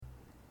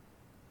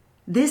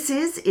This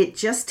is It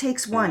Just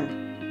Takes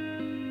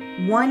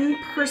One. One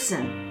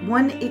person,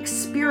 one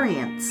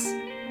experience,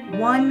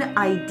 one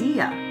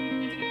idea,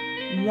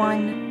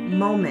 one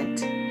moment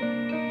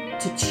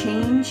to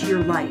change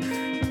your life.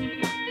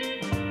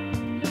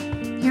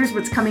 Here's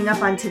what's coming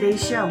up on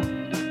today's show.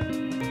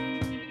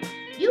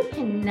 You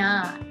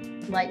cannot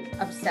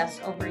obsess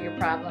over your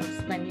problems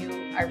when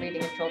you are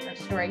reading a children's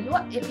story.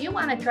 If you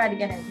want to try to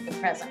get into the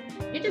present,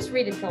 you just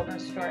read a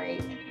children's story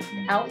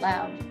out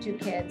loud to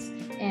kids,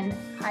 and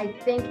I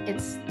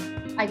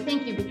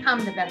think you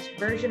become the best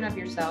version of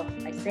yourself.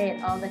 I say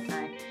it all the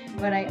time,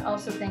 but I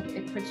also think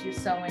it puts you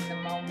so in the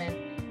moment.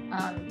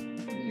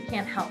 You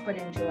can't help but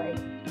enjoy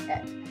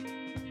it.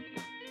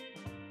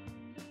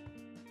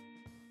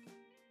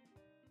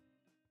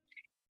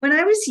 When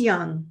I was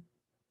young,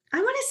 I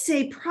want to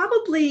say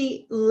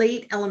probably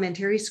late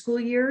elementary school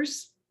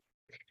years,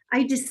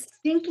 I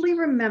distinctly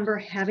remember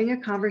having a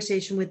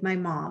conversation with my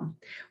mom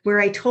where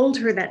I told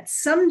her that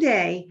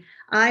someday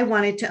I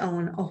wanted to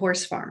own a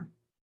horse farm.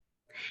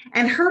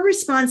 And her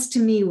response to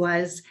me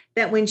was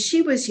that when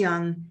she was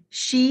young,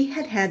 she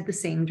had had the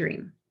same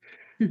dream.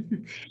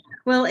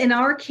 Well, in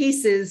our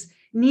cases,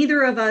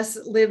 neither of us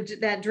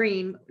lived that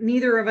dream.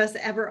 Neither of us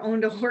ever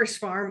owned a horse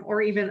farm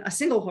or even a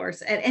single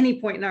horse at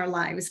any point in our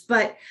lives.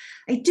 But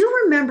I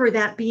do remember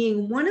that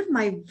being one of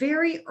my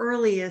very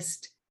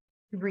earliest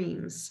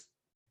dreams.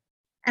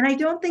 And I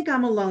don't think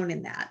I'm alone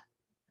in that.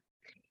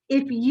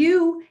 If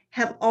you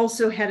have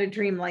also had a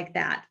dream like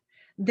that,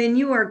 then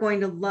you are going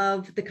to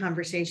love the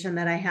conversation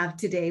that I have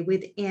today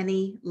with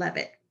Annie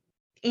Levitt.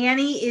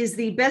 Annie is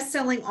the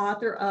best-selling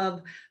author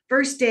of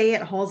First Day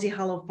at Halsey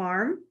Hollow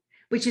Farm,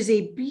 which is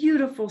a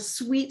beautiful,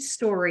 sweet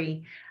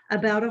story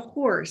about a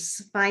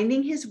horse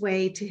finding his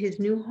way to his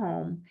new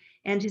home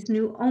and his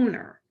new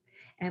owner,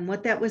 and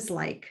what that was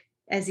like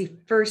as he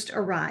first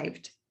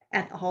arrived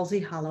at the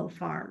Halsey Hollow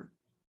Farm.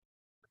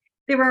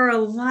 There are a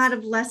lot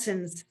of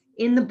lessons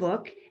in the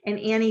book, and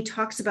Annie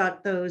talks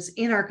about those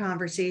in our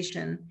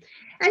conversation.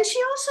 And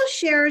she also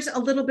shares a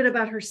little bit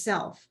about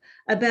herself,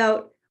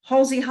 about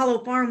Halsey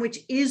Hollow Farm, which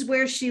is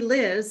where she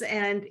lives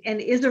and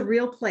is a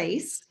real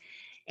place,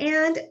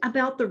 and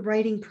about the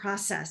writing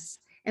process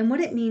and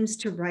what it means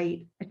to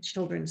write a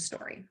children's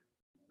story.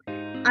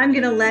 I'm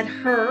going to let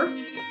her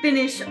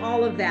finish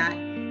all of that.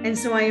 And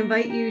so I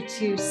invite you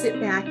to sit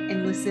back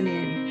and listen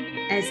in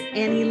as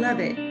Annie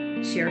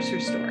Levitt shares her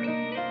story.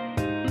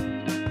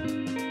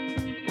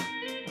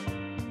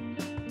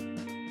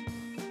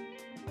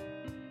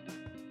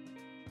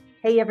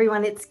 Hey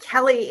everyone, it's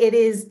Kelly.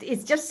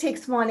 It just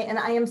takes one, and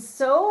I am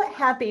so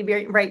happy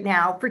right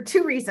now for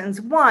two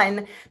reasons.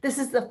 One, this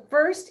is the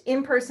first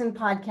in-person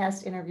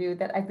podcast interview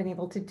that I've been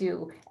able to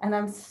do, and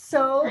I'm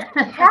so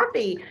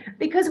happy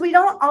because we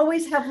don't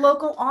always have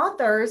local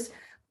authors,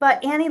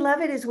 but Annie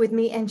Levitt is with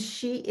me, and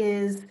she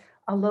is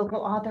a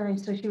local author, and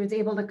so she was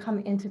able to come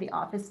into the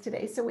office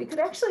today so we could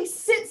actually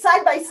sit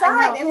side by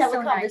side and have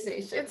a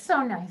conversation. It's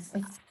so nice.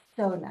 It's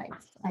so nice.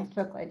 I'm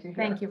so glad you're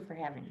here. Thank you for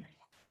having me.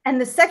 And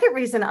the second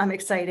reason I'm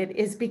excited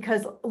is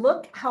because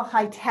look how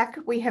high tech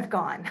we have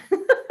gone.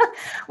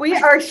 We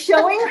are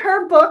showing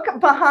her book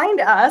behind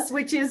us,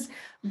 which is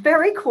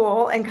very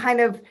cool and kind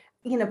of,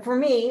 for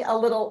me, a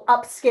little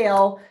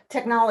upscale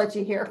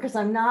technology here because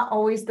I'm not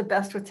always the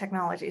best with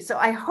technology. So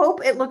I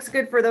hope it looks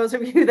good for those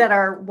of you that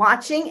are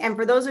watching, and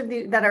for those of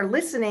you that are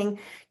listening,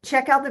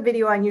 check out the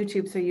video on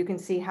YouTube so you can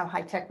see how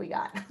high tech we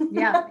got.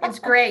 Yeah, it's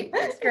great.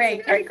 It's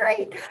great. It's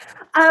great.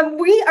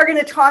 We are going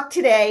to talk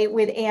today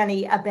with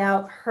Annie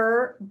about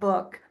her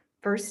book,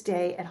 First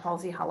Day at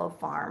Halsey Hollow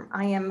Farm.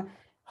 I am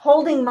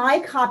holding my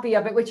copy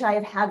of it, which I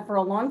have had for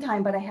a long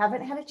time, but I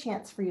haven't had a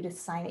chance for you to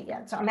sign it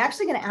yet. So I'm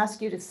actually going to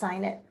ask you to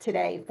sign it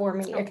today for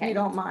me, if you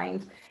don't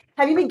mind.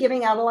 Have you been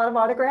giving out a lot of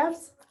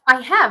autographs?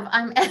 I have.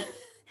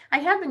 I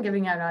have been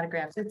giving out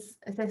autographs. It's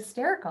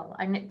hysterical.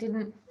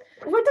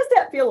 What does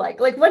that feel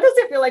like? What does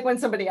it feel like when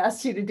somebody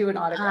asks you to do an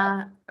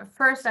autograph?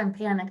 First, I'm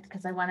panicked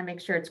because I want to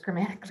make sure it's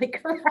grammatically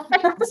correct.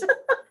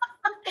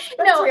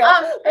 That's real.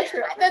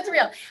 That's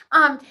real.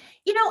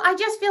 I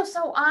just feel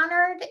so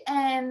honored,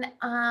 and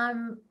I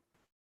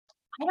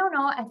don't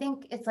know. I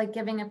think it's like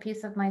giving a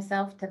piece of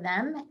myself to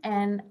them,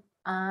 and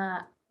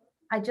I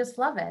just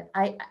love it.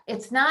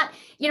 It's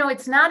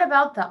not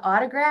about the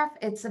autograph.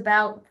 It's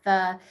about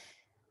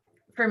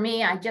for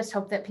me, I just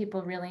hope that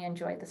people really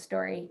enjoy the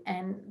story,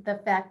 and the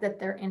fact that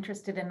they're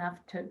interested enough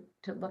to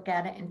look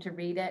at it and to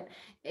read it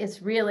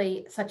is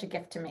really such a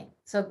gift to me.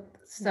 So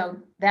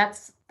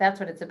that's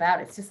what it's about.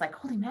 It's just like,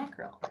 holy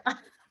mackerel.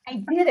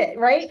 I did it,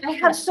 right? I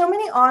have so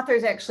many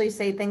authors actually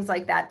say things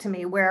like that to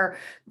me where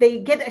they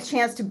get a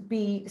chance to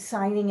be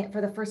signing it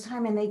for the first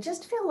time, and they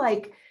just feel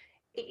like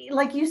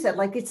you said,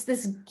 like it's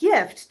this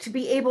gift to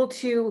be able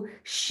to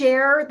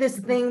share this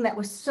thing that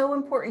was so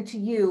important to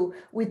you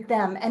with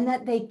them, and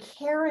that they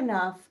care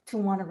enough to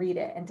want to read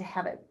it and to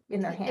have it in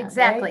their hands.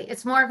 Exactly. Right?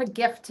 It's more of a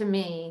gift to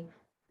me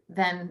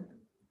than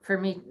for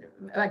me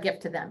a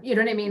gift to them. You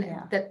know what I mean?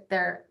 Yeah.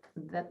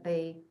 That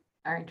they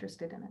are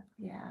interested in it.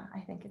 Yeah,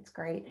 I think it's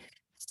great.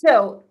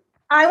 So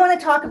I want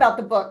to talk about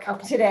the book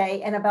Okay.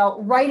 today and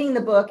about writing the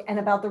book and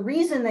about the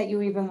reason that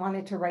you even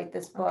wanted to write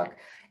this book. Okay.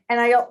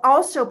 And I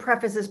also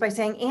preface this by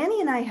saying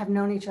Annie and I have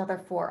known each other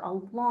for a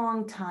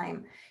long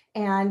time.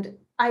 And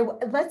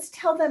let's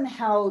tell them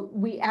how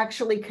we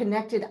actually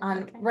connected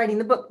on Okay. writing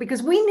the book,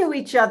 because we knew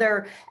each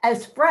other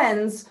as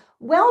friends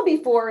well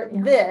before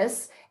Yeah.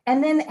 this.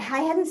 And then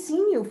I hadn't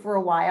seen you for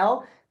a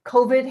while.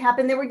 COVID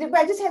happened.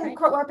 I just hadn't,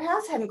 Right. our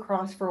paths hadn't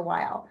crossed for a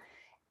while.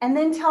 And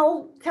then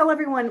tell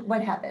everyone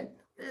what happened.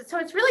 So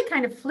it's really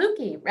kind of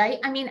fluky, right?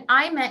 I mean,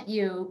 I met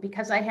you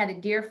because I had a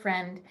dear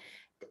friend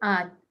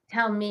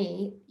tell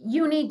me,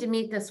 you need to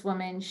meet this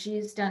woman.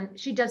 She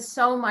does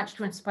so much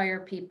to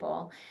inspire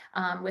people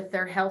with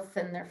their health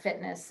and their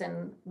fitness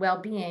and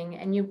well-being,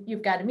 and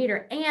you've got to meet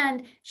her.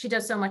 And she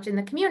does so much in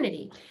the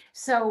community.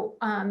 So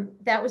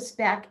that was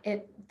back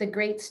at the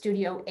great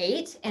Studio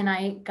 8, and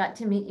I got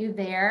to meet you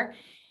there.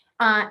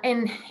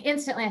 And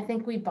instantly, I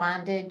think we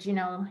bonded,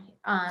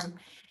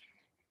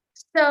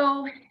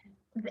 so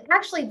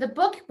actually, the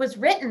book was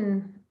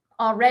written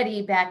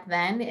already back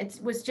then. It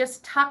was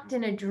just tucked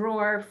in a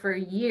drawer for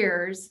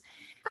years.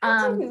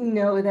 I didn't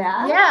know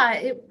that. Yeah,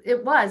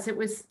 it was. It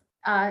was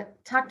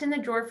tucked in the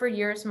drawer for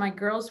years. My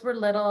girls were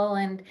little,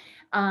 and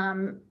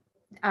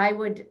I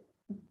would,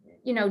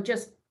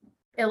 just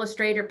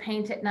illustrate or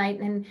paint at night.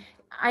 And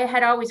I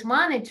had always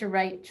wanted to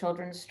write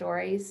children's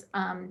stories.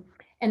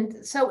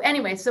 And so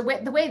anyway, so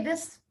the way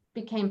this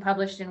became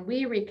published and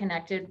we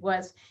reconnected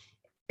was,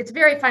 it's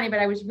very funny, but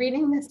I was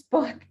reading this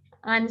book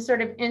on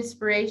sort of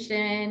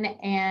inspiration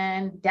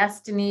and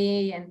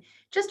destiny and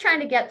just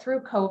trying to get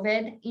through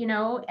COVID,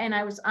 and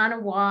I was on a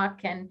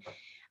walk, and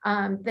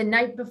the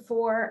night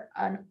before,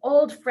 an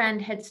old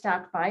friend had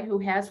stopped by who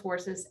has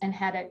horses and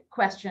had a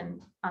question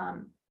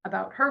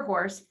about her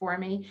horse for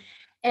me.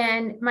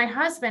 And my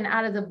husband,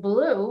 out of the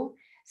blue,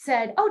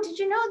 said, "Oh, did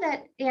you know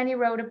that Annie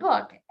wrote a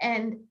book?"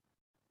 And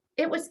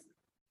it was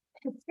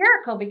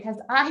hysterical because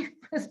I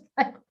was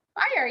like,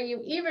 why are you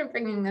even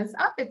bringing this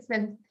up? It's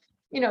been,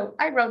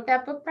 I wrote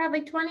that book probably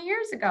 20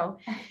 years ago.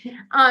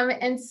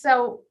 And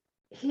so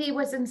he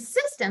was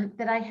insistent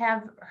that I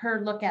have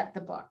her look at the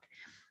book.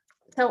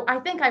 So I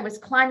think I was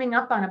climbing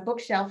up on a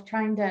bookshelf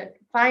trying to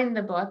find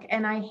the book,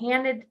 and I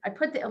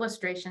put the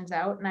illustrations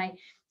out, and I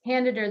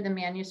handed her the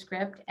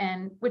manuscript,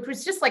 and which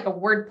was just like a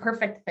word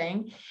perfect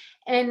thing.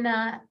 And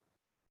I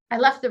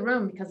left the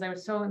room because I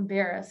was so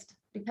embarrassed,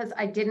 because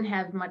I didn't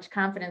have much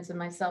confidence in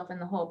myself in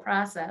the whole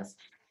process.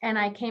 And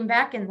I came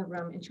back in the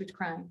room and she was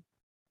crying.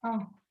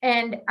 Oh.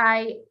 And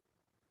I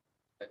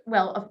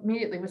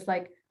immediately was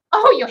like,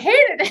 "Oh, you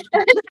hated it."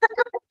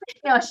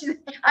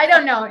 I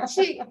don't know.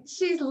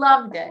 She's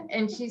loved it.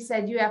 And she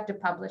said, "You have to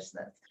publish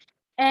this."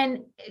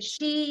 And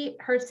she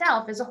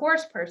herself is a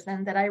horse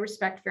person that I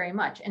respect very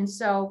much. And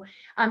so,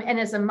 and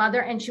as a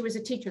mother, and she was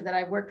a teacher that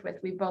I worked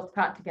with, we both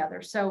taught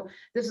together. So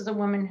this is a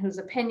woman whose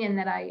opinion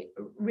that I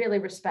really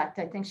respect.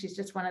 I think she's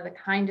just one of the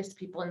kindest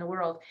people in the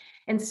world.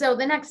 And so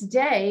the next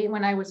day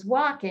when I was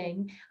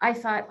walking, I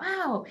thought,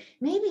 wow,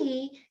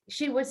 maybe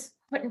she was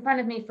put in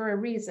front of me for a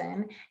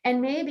reason. And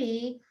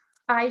maybe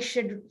I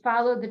should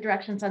follow the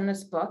directions on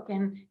this book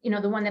and,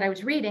 the one that I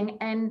was reading,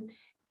 and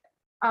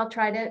I'll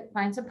try to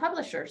find some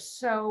publishers.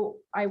 So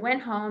I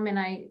went home and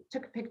I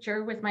took a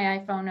picture with my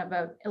iPhone of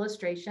an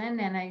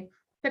illustration, and I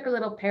took a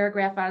little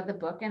paragraph out of the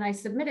book and I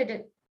submitted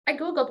it. I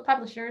Googled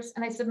publishers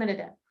and I submitted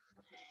it.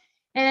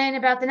 And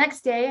about the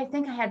next day, I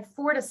think I had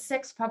 4 to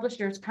 6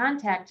 publishers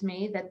contact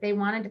me that they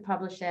wanted to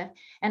publish it.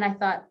 And I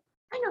thought,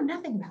 I know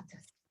nothing about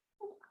this.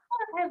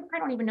 I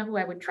don't even know who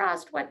I would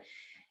trust.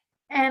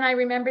 And I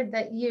remembered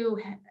that you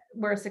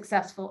were a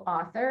successful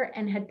author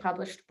and had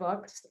published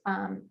books.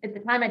 At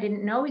the time, I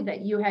didn't know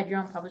that you had your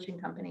own publishing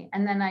company.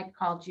 And then I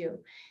called you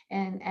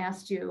and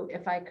asked you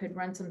if I could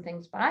run some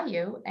things by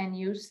you. And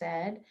you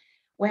said,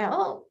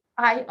 "Well,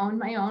 I own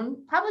my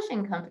own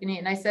publishing company."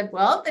 And I said,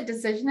 "Well, the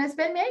decision has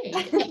been made."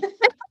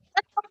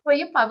 Will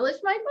you publish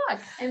my book?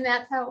 And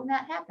that's how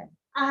that happened.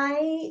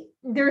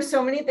 There's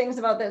so many things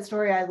about that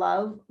story I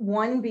love.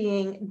 One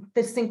being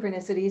the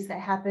synchronicities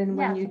that happen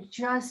when you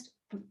just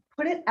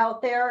put it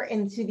out there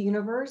into the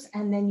universe,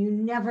 and then you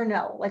never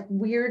know, like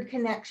weird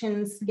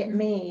connections get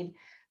made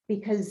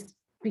because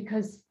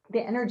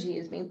the energy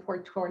is being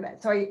poured toward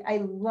it. So I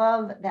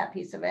love that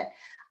piece of it.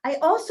 I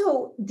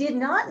also did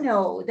not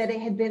know that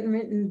it had been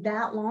written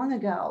that long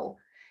ago.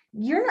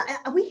 We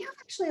have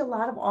actually a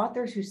lot of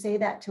authors who say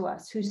that to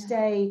us, who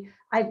say,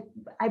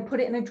 I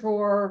put it in a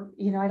drawer,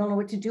 I don't know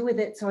what to do with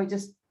it, so I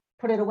just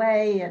put it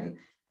away. And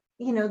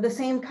the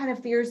same kind of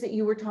fears that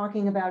you were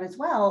talking about as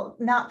well,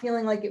 not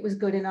feeling like it was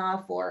good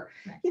enough, or,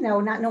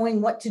 not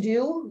knowing what to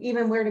do,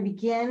 even where to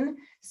begin.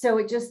 So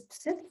it just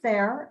sits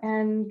there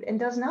and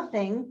does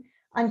nothing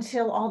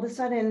until all of a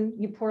sudden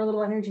you pour a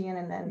little energy in,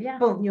 and then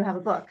boom, you have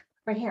a book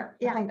right here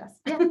behind us.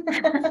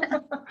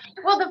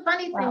 Well, the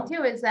funny thing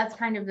too is that's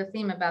kind of the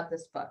theme about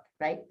this book,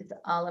 right? It's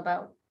all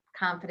about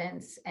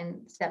confidence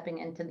and stepping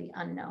into the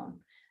unknown.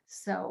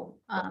 So,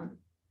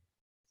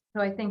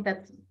 so I think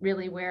that's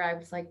really where I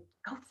was like,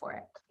 go for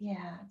it.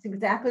 Yeah, it's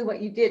exactly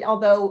what you did.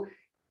 Although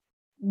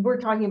we're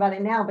talking about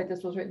it now, but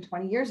this was written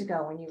 20 years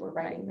ago when you were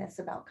writing this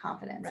about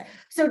confidence. Right.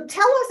 So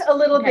tell us a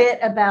little Okay. bit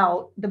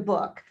about the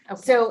book.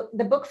 Okay. So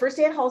the book First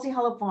Day at Halsey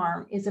Hollow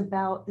Farm is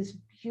about this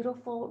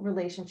beautiful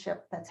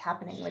relationship that's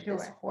happening with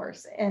this Sure.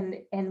 horse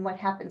and what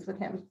happens with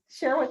him.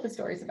 Share what the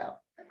story's about.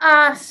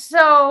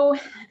 So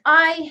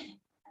I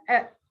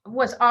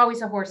was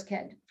always a horse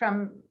kid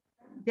from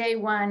day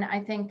one.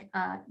 I think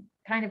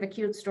kind of a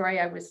cute story.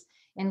 I was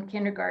in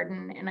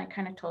kindergarten and I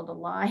kind of told a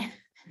lie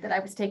that I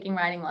was taking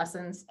riding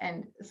lessons,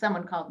 and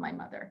someone called my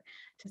mother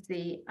to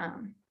see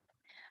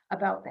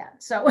about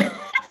that. So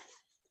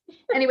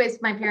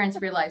anyways, my parents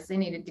realized they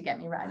needed to get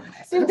me riding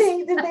lessons.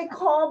 Did they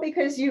call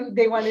because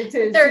they wanted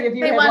to They're- see if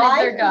you they had wanted lied?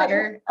 their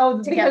daughter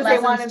Oh, to because get they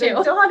lessons wanted their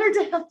too. daughter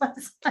to have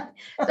lessons.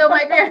 So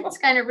my parents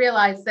kind of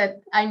realized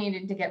that I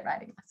needed to get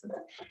riding lessons.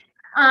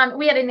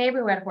 We had a neighbor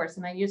who had a horse,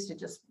 and I used to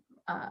just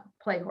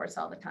play horse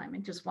all the time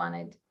and just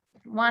wanted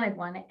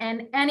one.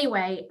 And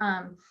anyway,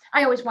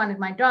 I always wanted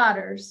my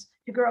daughters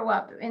to grow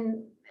up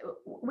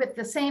with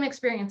the same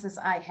experiences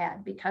I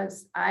had,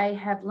 because I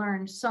have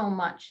learned so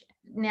much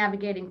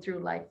navigating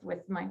through life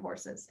with my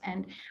horses,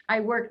 and I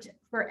worked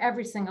for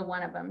every single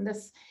one of them.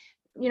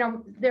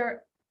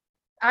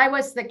 I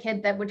was the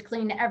kid that would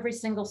clean every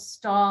single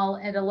stall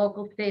at a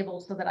local stable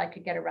so that I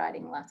could get a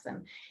riding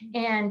lesson.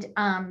 And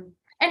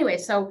anyway,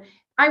 so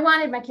I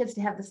wanted my kids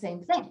to have the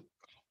same thing.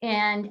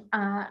 And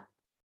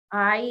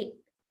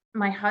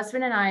my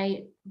husband and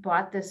I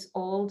bought this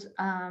old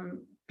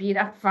beat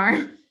up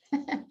farm.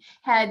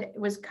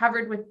 Was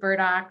covered with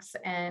burdocks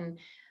and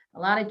a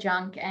lot of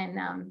junk.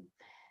 And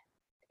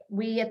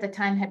we at the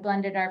time had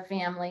blended our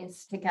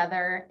families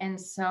together. And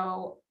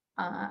so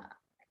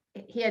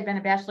he had been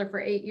a bachelor for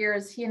 8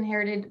 years. He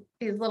inherited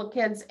these little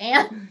kids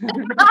and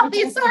all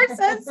these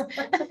horses.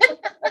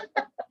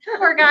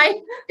 Poor guy,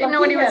 didn't know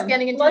what he was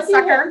getting into, Lucky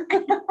sucker.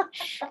 him.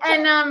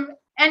 And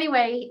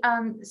anyway,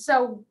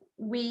 so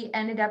we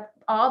ended up,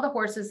 all the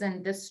horses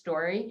in this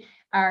story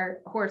are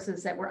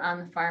horses that were on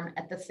the farm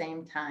at the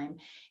same time.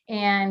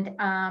 And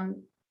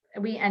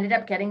we ended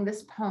up getting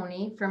this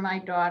pony for my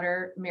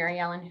daughter, Mary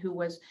Ellen, who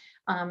was,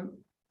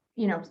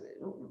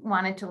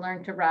 wanted to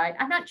learn to ride.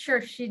 I'm not sure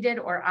if she did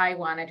or I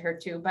wanted her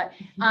to, but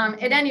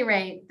at any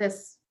rate,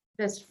 this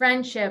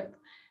friendship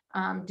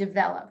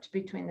developed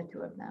between the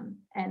two of them.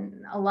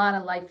 And a lot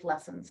of life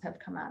lessons have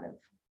come out of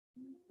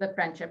the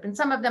friendship. And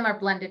some of them are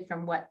blended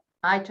from what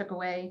I took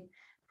away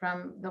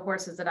from the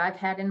horses that I've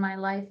had in my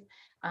life.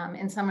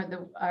 And some of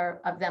them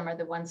are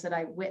the ones that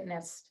I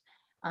witnessed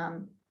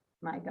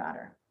my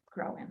daughter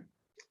grow in.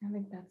 I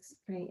think that's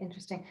pretty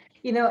interesting.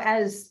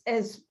 As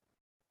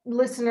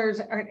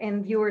listeners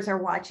and viewers are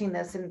watching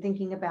this and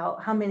thinking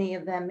about how many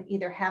of them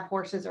either have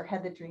horses or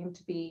had the dream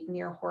to be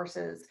near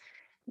horses,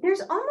 there's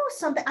almost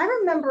something. I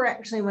remember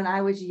actually when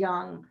I was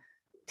young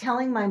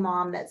telling my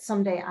mom that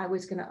someday I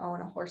was going to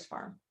own a horse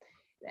farm.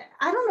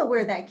 I don't know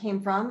where that came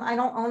from. I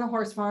don't own a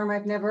horse farm.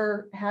 I've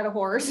never had a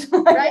horse.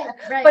 Right.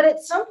 But at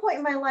some point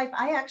in my life,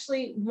 I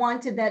actually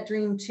wanted that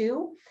dream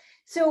too.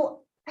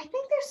 So I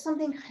think there's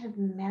something kind of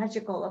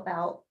magical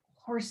about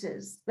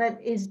horses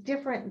that is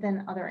different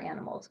than other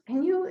animals.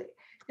 Can you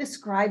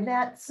describe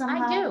that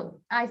somehow? I do.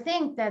 I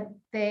think that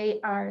they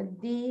are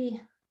the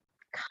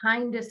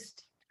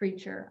kindest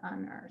creature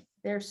on earth.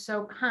 They're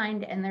so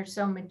kind and they're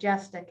so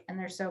majestic and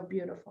they're so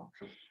beautiful.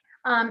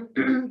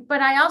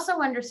 But I also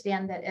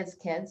understand that as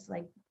kids,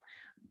 like,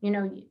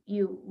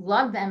 you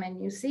love them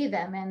and you see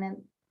them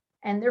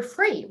and they're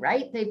free,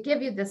 right? They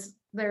give you this,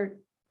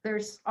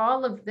 there's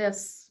all of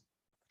this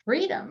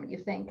freedom, you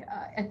think,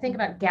 and think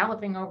about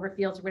galloping over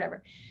fields or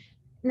whatever.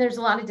 And there's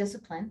a lot of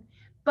discipline,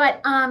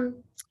 but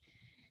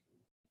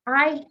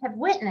I have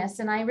witnessed,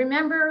 and I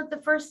remember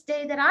the first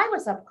day that I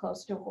was up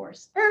close to a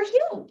horse. They're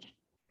huge,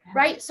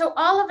 right? So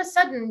all of a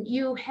sudden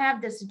you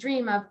have this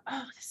dream of,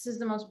 oh, this is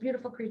the most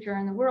beautiful creature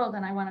in the world,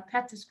 and I want to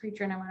pet this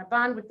creature and I want to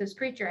bond with this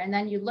creature. And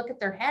then you look at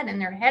their head, and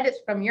their head is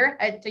from your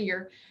head to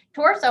your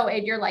torso,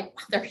 and you're like,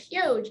 wow, they're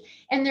huge.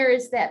 And there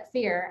is that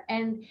fear.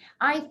 And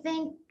I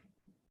think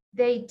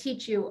they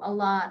teach you a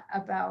lot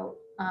about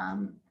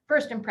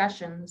first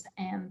impressions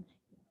and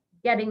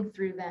getting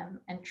through them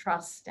and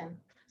trust. And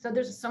so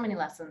there's so many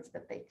lessons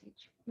that they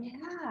teach.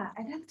 Yeah,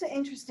 and that's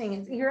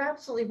interesting. You're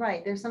absolutely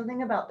right. There's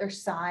something about their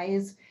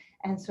size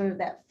and sort of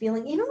that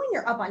feeling, even when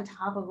you're up on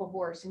top of a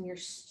horse and you're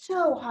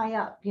so high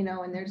up,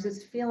 and there's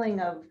this feeling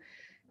of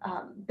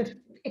the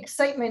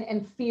excitement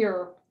and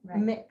fear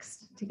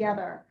mixed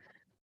together.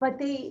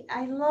 But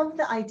I love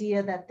the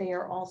idea that they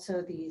are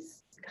also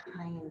these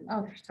kind.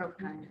 Oh, they're so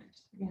kind.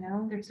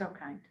 They're so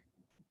kind.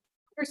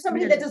 For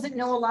somebody that doesn't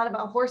know a lot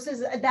about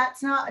horses,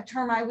 that's not a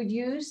term I would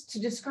use to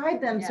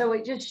describe them. Yeah. So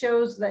it just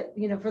shows that,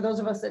 for those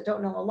of us that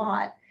don't know a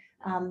lot,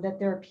 that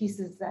there are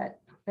pieces that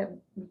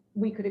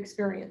we could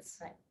experience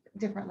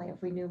differently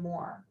if we knew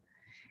more.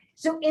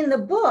 So in the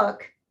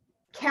book,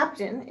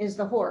 Captain is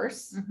the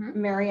horse. Mhm.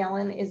 Mary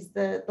Ellen is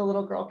the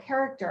little girl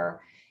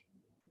character.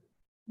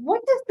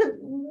 What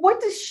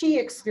does she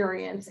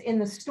experience in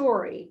the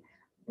story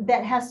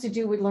that has to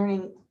do with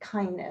learning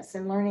kindness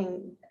and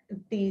learning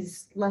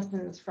these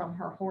lessons from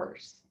her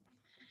horse?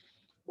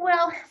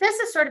 Well, this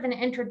is sort of an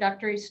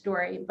introductory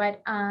story,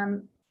 but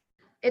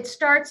it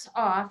starts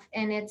off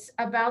and it's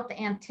about the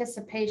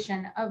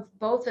anticipation of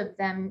both of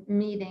them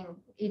meeting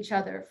each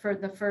other for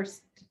the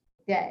first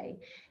day.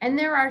 And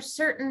there are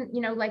certain,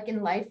 like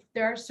in life,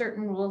 there are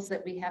certain rules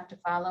that we have to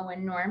follow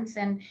and norms,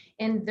 and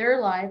in their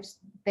lives,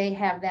 they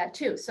have that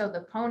too. So the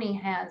pony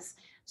has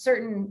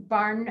certain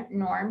barn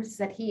norms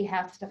that he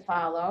has to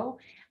follow.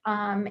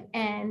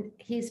 And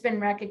he's been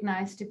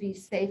recognized to be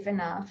safe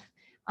enough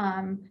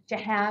to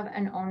have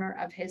an owner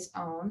of his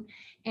own.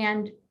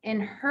 And in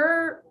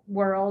her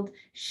world,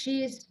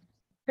 she's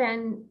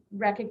been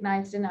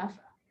recognized enough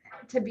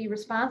to be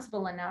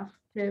responsible enough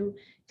to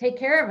take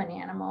care of an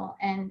animal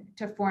and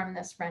to form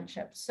this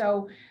friendship.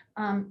 So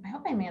I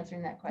hope I'm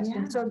answering that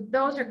question. Yeah. So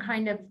those are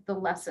kind of the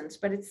lessons,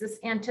 but it's this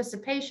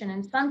anticipation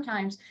and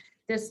sometimes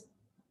this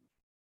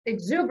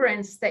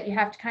exuberance that you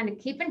have to kind of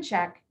keep in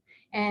check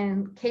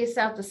and case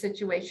out the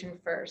situation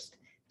first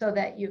so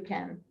that you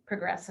can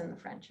progress in the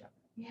friendship.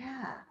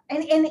 Yeah.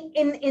 And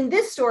in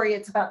this story,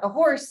 it's about the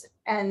horse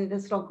and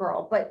this little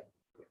girl, but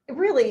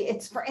really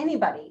it's for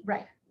anybody,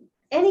 Right.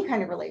 any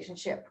kind of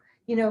relationship,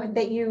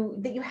 that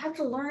you have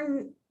to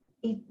learn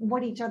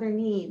what each other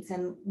needs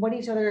and what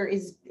each other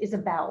is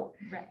about,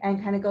 Right.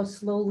 and kind of go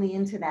slowly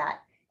into that.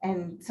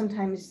 And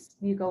sometimes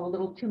you go a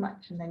little too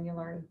much and then you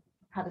learn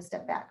how to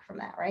step back from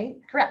that, right?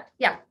 Correct.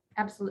 Yeah,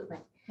 absolutely.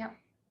 Yeah.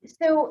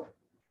 So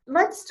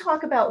let's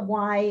talk about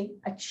why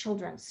a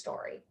children's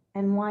story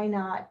and why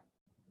not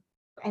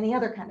any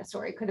other kind of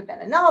story. It could have been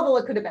a novel,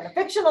 it could have been a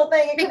fictional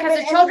thing. It could have Because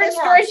a been children's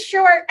anything story else. is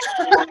short.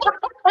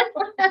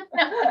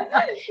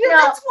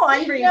 That's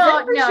one reason.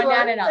 No, for no, sure.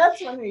 not at all.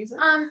 That's one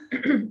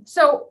reason.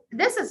 So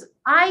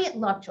I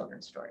love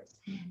children's stories.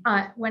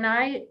 When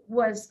I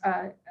was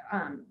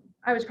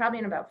probably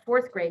in about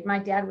fourth grade, my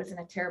dad was in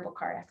a terrible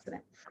car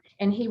accident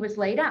and he was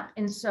laid up.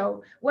 And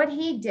so what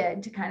he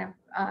did to kind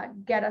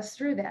of get us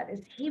through that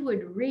is he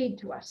would read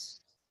to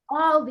us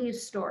all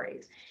these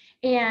stories.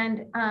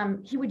 And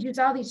he would use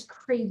all these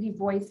crazy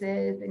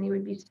voices and he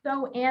would be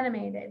so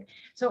animated.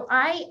 So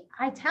I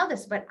tell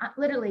this, but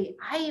literally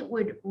I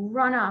would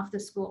run off the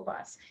school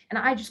bus and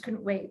I just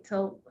couldn't wait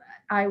till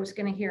I was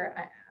going to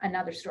hear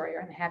another story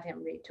or have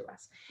him read to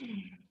us.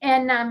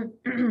 And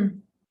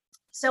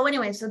so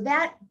anyway, so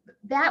that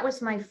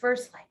was my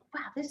first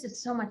wow, this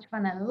is so much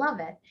fun. I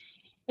love it.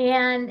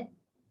 And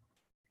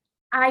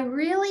I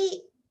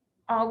really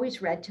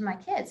always read to my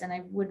kids and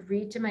I would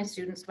read to my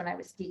students when I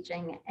was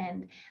teaching,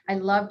 and I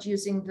loved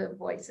using the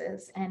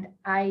voices. And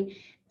I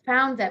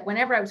found that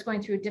whenever I was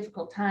going through a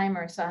difficult time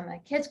or saw my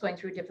kids going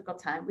through a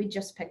difficult time, we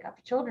just pick up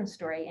a children's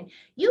story. And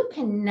you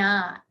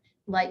cannot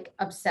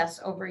obsess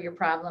over your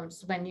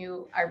problems when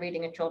you are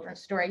reading a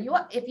children's story.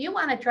 If you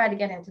want to try to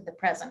get into the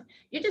present,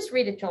 you just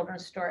read a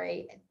children's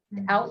story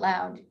out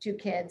loud to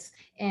kids.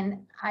 And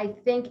I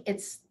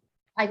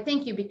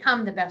think you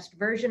become the best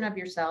version of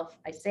yourself.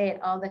 I say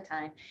it all the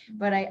time,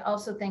 but I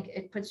also think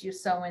it puts you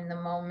so in the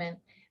moment.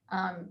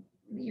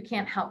 You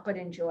can't help but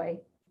enjoy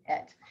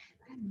it.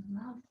 I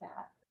love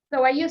that.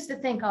 So I used to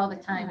think all the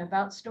time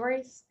about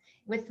stories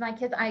with my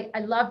kids. I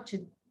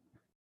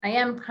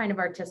am kind of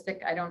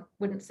artistic.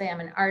 Wouldn't say I'm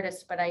an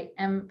artist, but I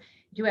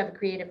do have a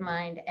creative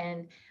mind.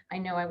 And I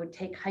know I would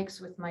take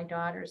hikes with my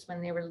daughters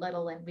when they were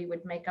little and we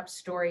would make up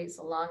stories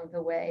along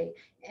the way.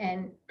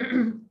 And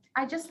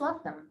I just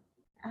love them.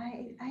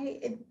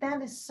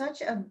 That is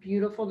such a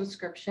beautiful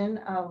description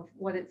of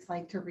what it's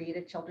like to read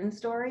a children's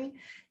story,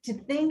 to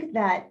think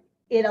that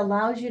it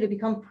allows you to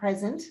become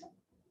present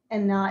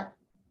and not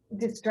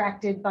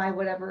distracted by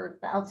whatever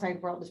the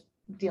outside world is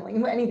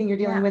anything you're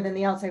dealing with in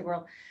the outside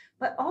world.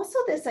 But also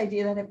this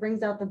idea that it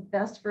brings out the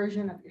best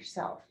version of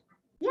yourself.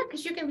 Yeah,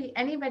 because you can be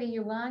anybody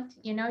you want.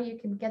 You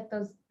can get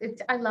those.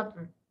 I love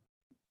them.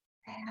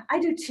 I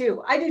do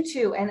too.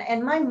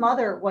 And my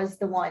mother was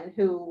the one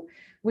who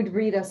would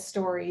read us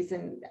stories,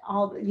 and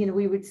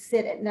we would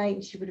sit at night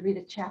and she would read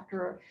a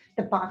chapter of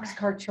the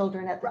Boxcar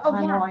Children at the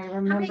time. Yeah. I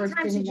remember. How many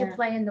times did you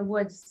play in the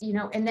woods,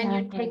 and then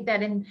you'd take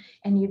that in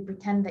and you'd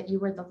pretend that you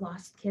were the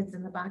lost kids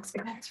in the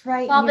boxcar. That's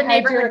right. All the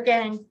neighborhood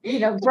gang.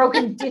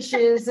 Broken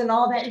dishes and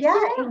all that.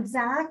 Yeah,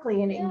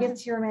 exactly. And it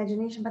gets your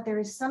imagination. But there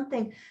is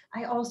something,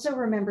 I also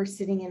remember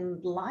sitting in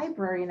the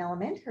library in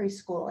elementary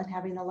school and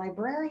having the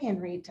librarian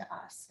read to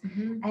us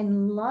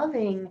and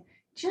loving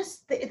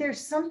there's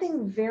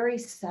something very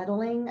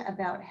settling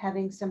about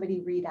having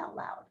somebody read out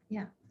loud.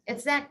 Yeah,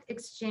 it's that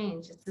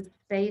exchange. It's the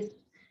space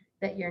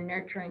that you're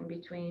nurturing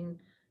between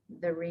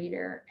the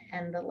reader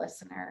and the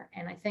listener.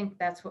 And I think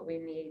that's what we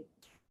need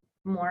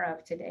more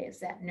of today, is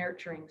that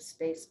nurturing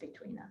space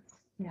between us.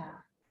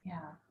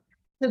 Yeah.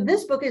 So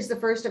this book is the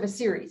first of a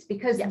series,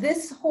 because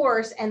this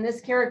horse and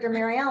this character,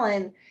 Mary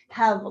Ellen,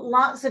 have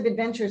lots of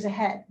adventures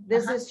ahead.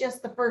 This is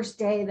just the first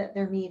day that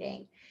they're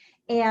meeting.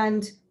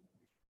 And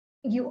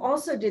you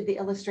also did the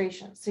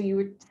illustrations. So you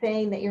were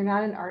saying that you're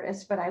not an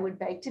artist, but I would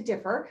beg to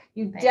differ.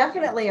 You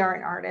definitely are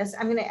an artist.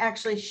 I'm going to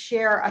actually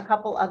share a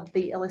couple of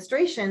the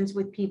illustrations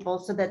with people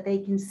so that they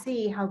can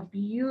see how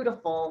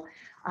beautiful,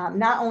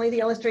 not only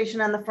the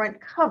illustration on the front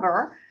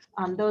cover,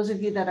 those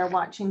of you that are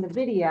watching the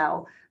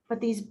video, but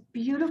these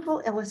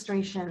beautiful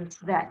illustrations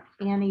that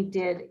Annie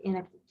did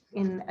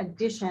in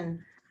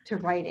addition to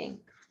writing.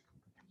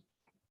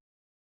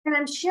 And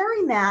I'm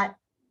sharing that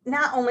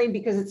not only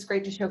because it's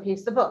great to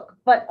showcase the book,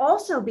 but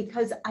also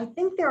because I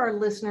think there are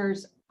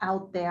listeners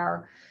out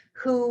there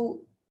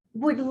who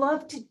would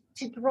love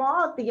to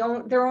draw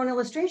their own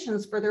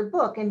illustrations for their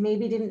book and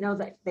maybe didn't know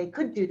that they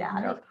could do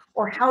that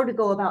or how to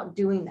go about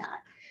doing that.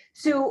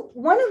 So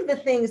one of the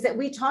things that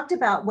we talked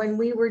about when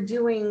we were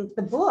doing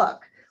the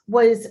book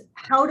was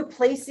how to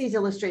place these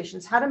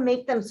illustrations, how to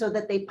make them so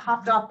that they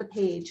popped off the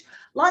page.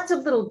 Lots of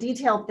little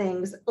detailed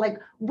things like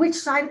which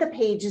side of the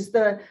page is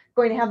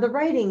going to have the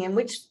writing and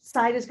which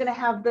side is going to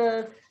have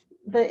the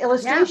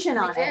illustration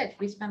on it.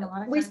 We spent a lot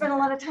of time. We spent a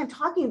lot of time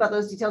talking about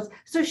those details.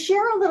 So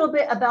share a little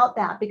bit about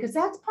that because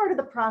that's part of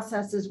the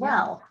process as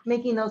well,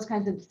 making those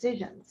kinds of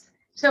decisions.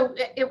 So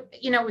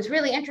it was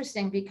really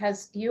interesting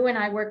because you and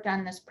I worked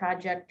on this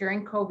project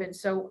during COVID.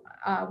 So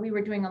we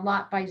were doing a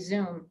lot by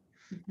Zoom,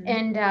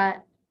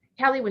 and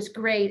Kelly was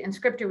great and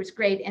Scripter was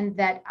great. And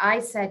that I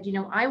said,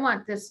 I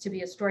want this to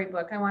be a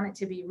storybook. I want it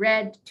to be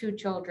read to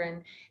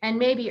children and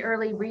maybe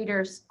early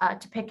readers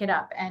to pick it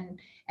up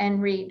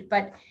and read.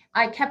 But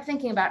I kept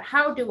thinking about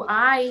how do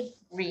I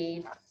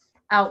read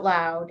out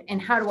loud and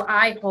how do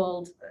I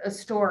hold a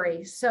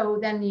story? So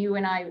then you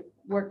and I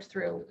worked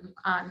through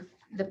on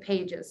the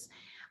pages.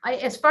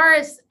 As far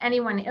as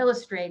anyone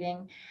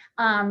illustrating,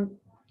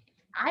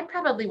 I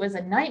probably was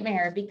a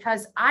nightmare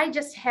because I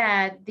just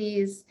had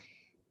these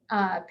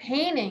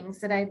paintings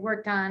that I'd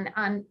worked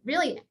on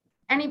really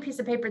any piece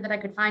of paper that I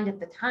could find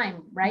at the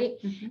time, right?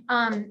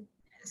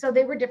 So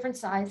they were different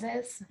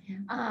sizes,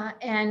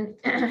 and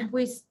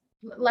we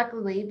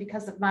luckily,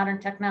 because of modern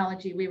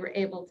technology, we were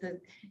able to,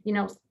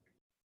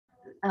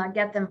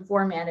 get them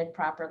formatted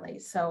properly.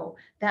 So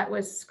that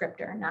was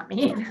Scripter, not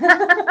me.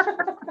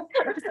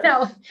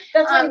 So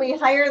that's when we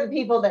hire the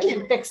people that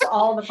can fix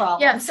all the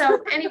problems. Yeah.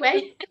 So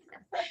anyway,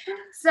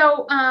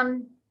 so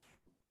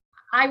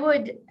I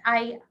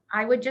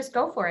would just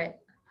go for it,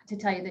 to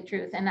tell you the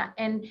truth.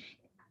 And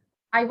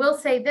I will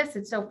say this,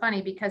 it's so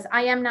funny because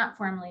I am not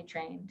formally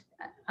trained.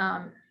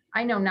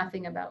 I know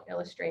nothing about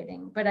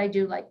illustrating, but I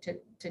do like to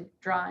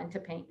draw and to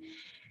paint.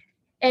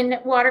 And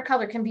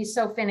watercolor can be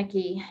so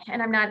finicky,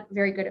 and I'm not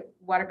very good at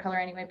watercolor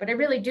anyway, but I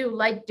really do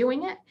like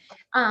doing it.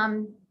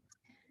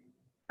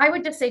 I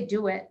would just say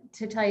do it,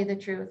 to tell you the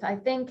truth. I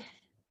think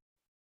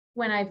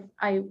when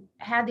I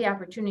had the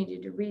opportunity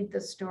to read the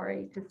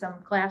story to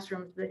some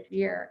classrooms this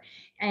year,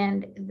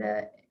 and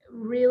the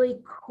really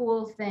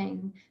cool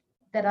thing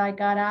that I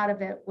got out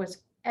of it was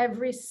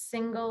every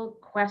single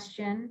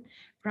question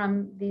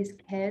from these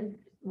kids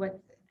was,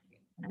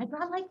 "Can I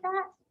draw like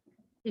that?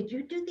 Did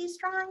you do these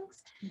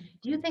drawings?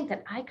 Do you think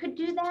that I could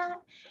do that?"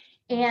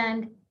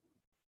 And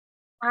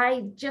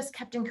I just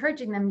kept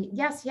encouraging them,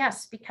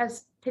 yes,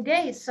 because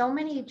today so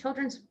many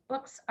children's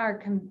books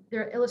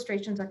their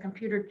illustrations are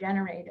computer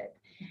generated.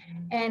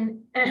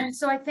 And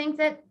so I think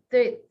that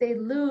they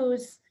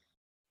lose,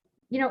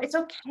 it's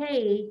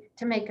okay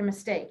to make a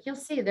mistake. You'll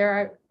see there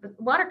are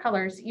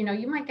watercolors, you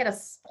might get a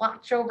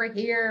splotch over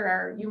here,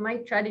 or you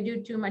might try to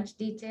do too much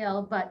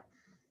detail, but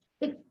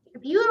if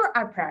you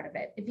are proud of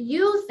it, if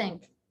you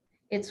think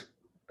it's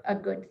a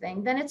good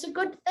thing, then it's a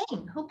good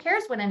thing. Who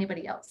cares what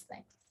anybody else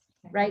thinks,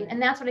 right?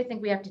 And that's what I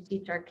think we have to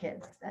teach our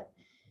kids, that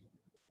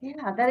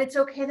it's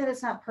okay that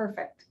it's not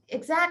perfect.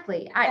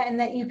 Exactly. And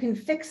that you can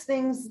fix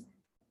things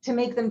to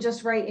make them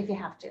just right if you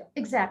have to.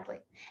 Exactly.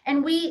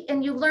 And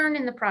you learn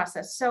in the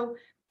process. So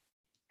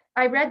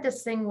I read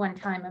this thing one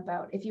time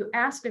about if you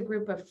ask a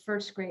group of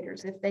first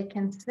graders if they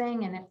can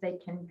sing and if they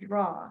can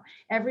draw,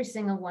 every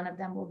single one of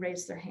them will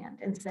raise their hand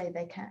and say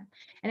they can.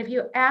 And if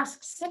you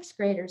ask sixth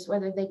graders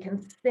whether they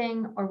can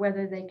sing or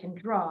whether they can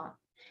draw,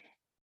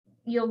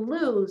 you'll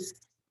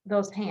lose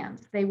those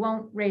hands. They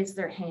won't raise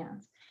their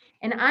hands.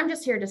 And I'm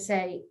just here to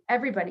say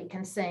everybody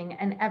can sing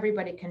and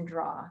everybody can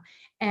draw.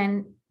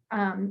 And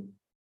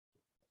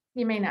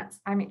you may not,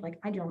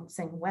 I don't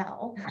sing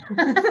well.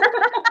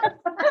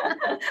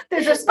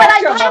 There's a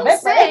spectrum of it,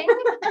 sing.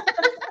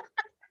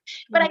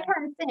 But I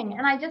can sing.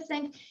 And I just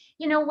think,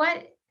 you know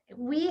what?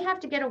 We have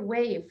to get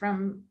away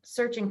from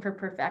searching for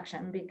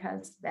perfection,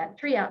 because that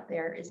tree out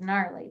there is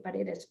gnarly, but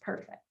it is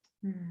perfect.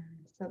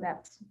 So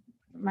that's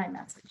my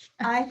message.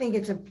 I think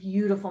it's a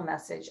beautiful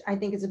message. I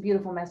think it's a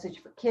beautiful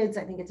message for kids.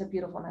 I think it's a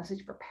beautiful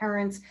message for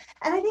parents.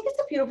 And I think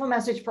it's a beautiful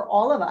message for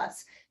all of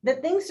us,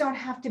 that things don't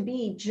have to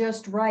be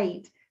just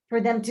right for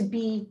them to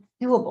be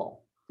doable.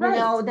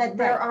 That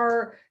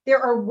there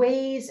are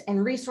ways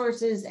and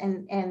resources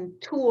and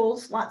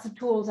tools, lots of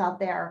tools out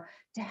there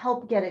to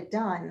help get it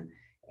done.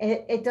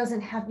 It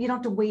doesn't have, you don't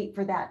have to wait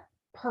for that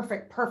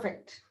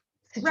perfect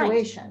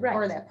situation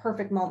or that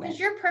perfect moment. Because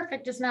your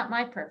perfect is not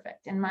my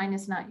perfect and mine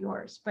is not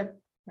yours, but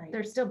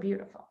they're still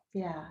beautiful.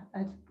 Yeah,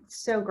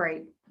 so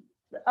great.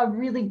 A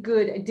really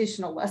good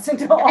additional lesson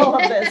to all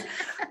of this.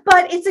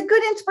 But it's a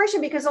good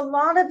inspiration, because a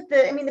lot of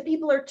the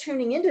people are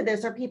tuning into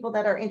this are people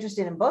that are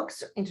interested in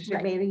books,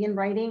 interested maybe in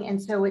writing.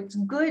 And so it's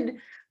good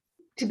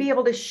to be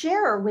able to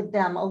share with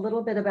them a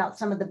little bit about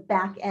some of the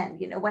back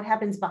end, what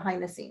happens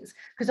behind the scenes,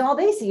 because all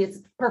they see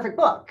is the perfect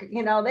book,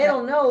 they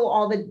don't know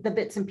all the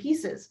bits and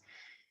pieces.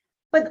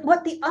 But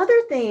what the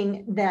other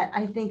thing that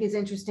I think is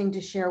interesting to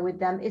share with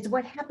them is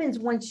what happens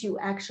once you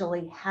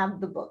actually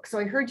have the book. So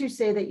I heard you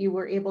say that you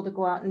were able to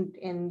go out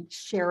and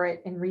share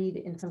it and read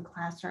in some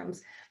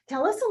classrooms.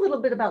 Tell us a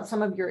little bit about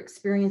some of your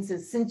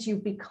experiences since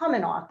you've become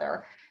an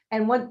author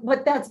and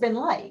what that's been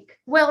like.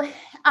 Well,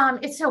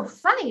 it's so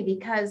funny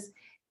because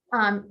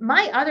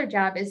my other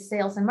job is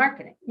sales and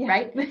marketing,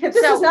 right? This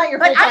is not your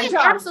but full-time I am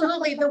job.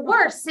 absolutely the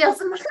worst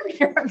sales and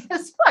marketer of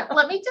this book,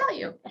 let me tell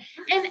you.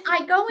 And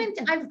I've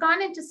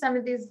gone into some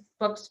of these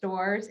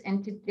bookstores,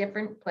 into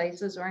different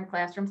places or in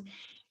classrooms.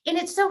 And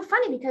it's so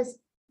funny because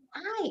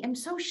I am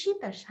so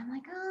sheepish. I'm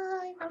like, oh,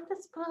 I wrote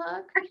this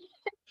book.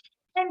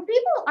 And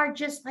people are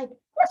just like,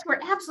 yes, we're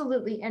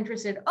absolutely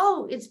interested.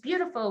 Oh, it's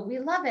beautiful. We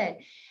love it.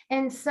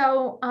 And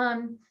so I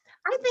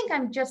think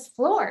I'm just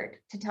floored,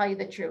 to tell you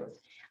the truth.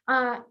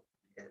 And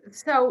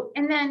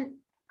then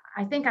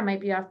I think I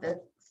might be off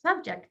the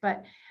subject,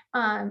 but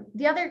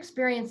the other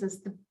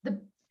experiences,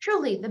 the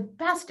truly the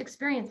best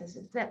experiences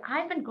is that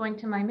I've been going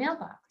to my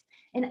mailbox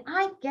and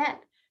I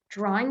get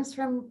drawings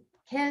from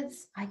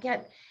kids. I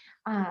get,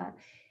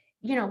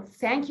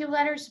 thank you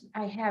letters.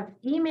 I have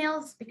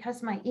emails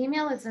because my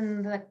email is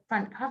in the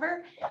front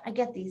cover. I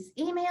get these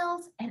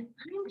emails and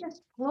I'm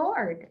just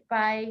floored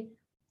by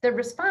the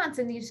response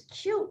and these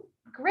cute,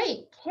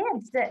 great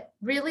kids that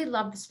really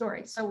love the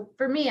story. So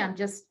for me,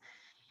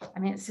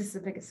 it's just the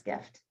biggest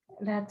gift.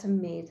 That's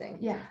amazing.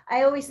 Yeah.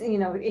 I always,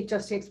 it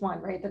just takes one,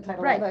 right? The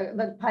title Right. of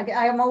the podcast.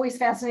 I am always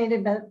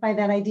fascinated by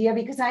that idea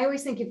because I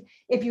always think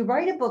if you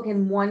write a book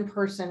and one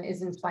person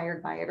is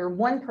inspired by it or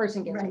one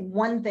person gets Right.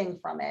 one thing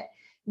from it,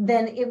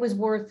 then it was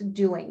worth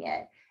doing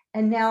it.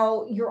 And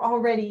now you're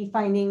already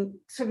finding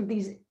sort of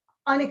these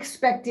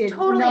unexpected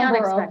Totally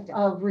number unexpected.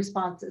 of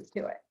responses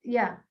to it.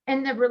 Yeah.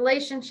 And the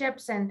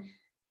relationships and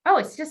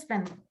it's just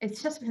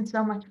been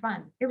so much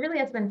fun. It really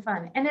has been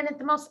fun. And then at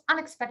the most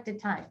unexpected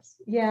times.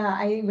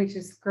 Yeah, which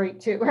is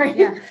great too, right?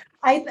 Yeah.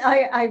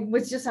 I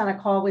was just on a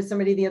call with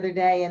somebody the other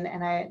day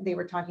and they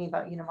were talking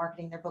about,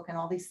 marketing their book and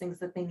all these things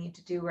that they need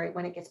to do right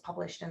when it gets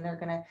published, and they're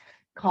going to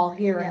call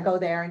here and go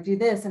there and do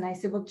this. And I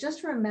said, well,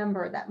 just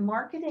remember that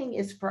marketing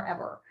is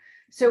forever.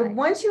 So Right.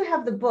 Once you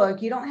have the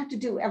book, you don't have to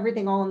do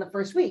everything all in the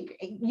first week.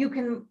 You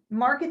can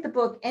market the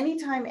book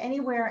anytime,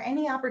 anywhere,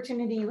 any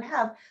opportunity you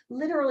have,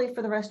 literally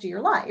for the rest of your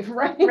life,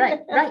 right?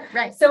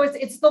 Right. So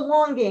it's the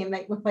long game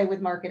that we play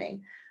with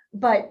marketing.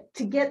 But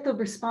to get the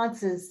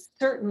responses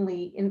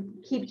certainly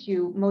keeps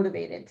you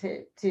motivated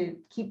to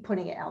keep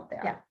putting it out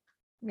there.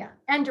 Yeah.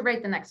 And to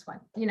write the next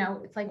one.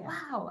 It's like, Yeah.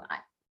 wow,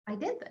 I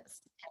did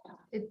this.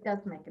 It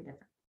does make a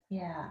difference.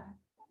 Yeah.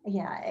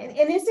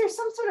 And is there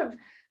some sort of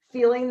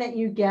feeling that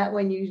you get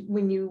when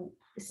you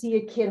see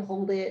a kid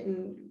hold it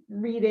and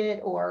read it,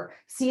 or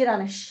see it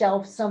on a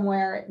shelf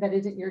somewhere that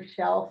isn't your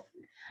shelf?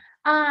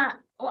 Well,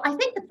 I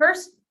think the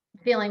first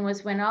feeling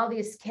was when all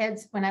these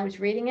kids, when I was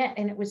reading it,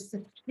 and it was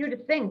the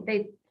cutest thing.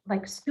 They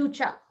like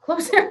scooch up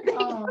closer. They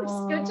were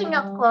scooching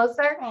up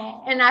closer.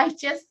 And I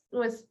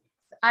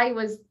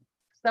was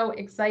so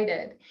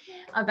excited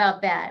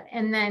about that.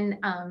 And then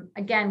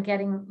again,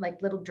 getting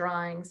like little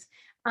drawings.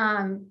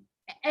 And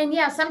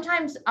yeah,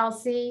 sometimes I'll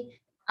see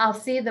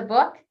the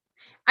book.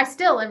 I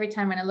still, every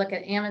time when I look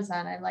at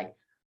Amazon, I'm like,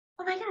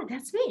 oh my God,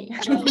 that's me. Yeah.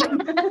 So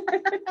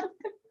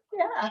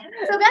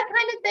that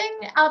kind of thing,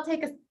 I'll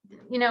take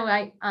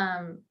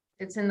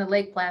it's in the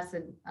Lake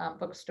Placid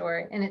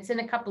bookstore, and it's in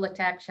a couple of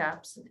tack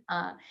shops.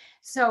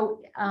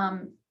 So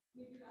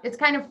it's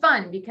kind of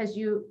fun because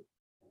you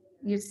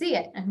see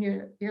it and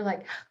you're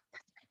like,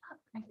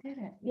 I did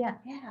it. Yeah,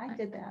 I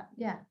did that.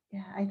 Yeah.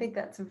 I think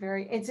that's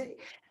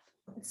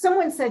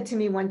someone said to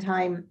me one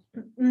time,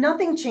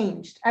 nothing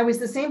changed. I was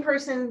the same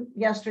person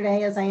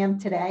yesterday as I am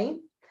today,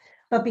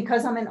 but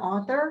because I'm an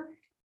author,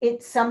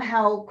 it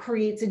somehow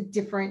creates a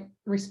different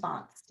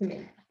response to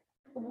me.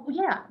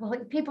 Yeah. Well,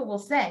 like people will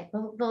say,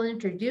 they'll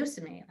introduce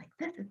me like,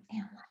 this is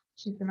Anne.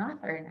 She's an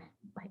author. And I'm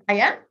like, I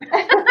am.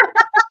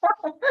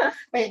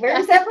 Wait, where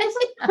is that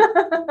person?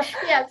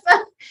 Yeah.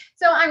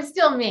 So I'm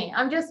still me.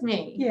 I'm just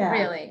me. Yeah.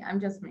 Really. I'm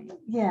just me.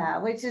 Yeah.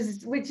 Which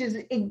is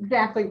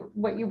exactly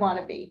what you want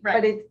to be.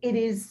 Right. But it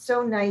is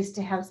so nice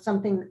to have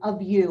something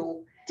of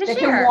you To that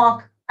share. can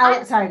walk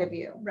outside of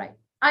you. Right.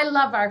 I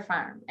love our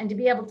farm, and to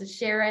be able to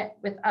share it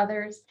with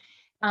others,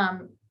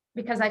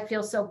 because I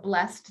feel so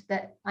blessed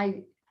that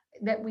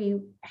we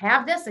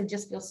have this. I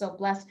just feel so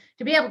blessed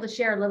to be able to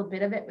share a little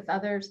bit of it with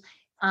others.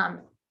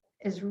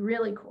 Is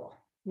really cool.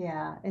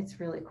 Yeah, it's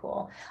really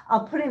cool.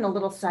 I'll put in a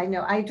little side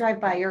note. I drive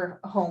by your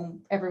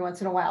home every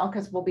once in a while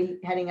because we'll be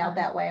heading out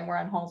that way, and we're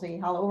on Halsey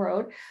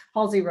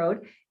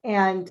Road.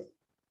 And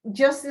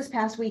just this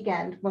past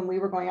weekend, when we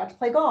were going out to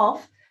play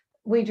golf,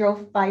 we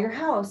drove by your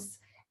house,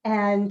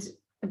 and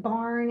the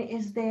barn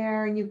is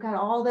there, and you've got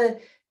all the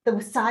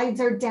sides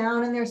are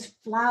down, and there's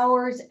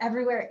flowers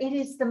everywhere. It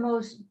is the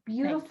most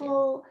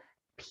beautiful,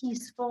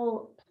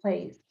 peaceful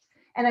place.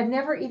 And I've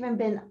never even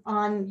been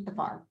on the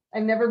farm.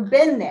 I've never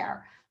been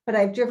there, but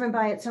I've driven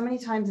by it so many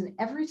times, and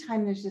every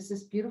time there's just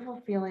this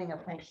beautiful feeling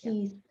of Thank you.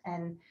 peace,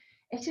 and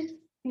it just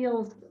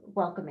feels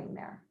welcoming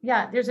there.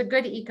 Yeah, there's a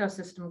good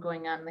ecosystem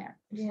going on there.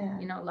 Yeah.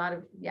 You know, a lot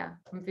of,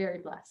 I'm very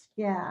blessed.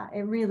 Yeah,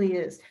 it really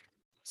is.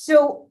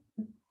 So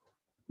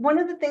one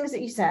of the things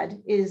that you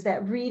said is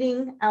that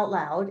reading out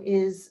loud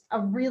is a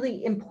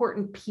really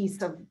important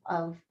piece of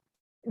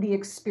the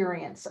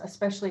experience,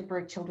 especially for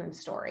a children's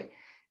story.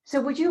 So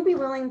would you be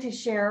willing to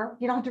share,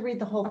 you don't have to read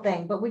the whole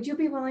thing, but would you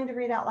be willing to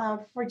read out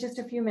loud for just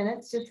a few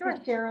minutes, just Sure.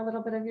 to share a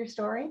little bit of your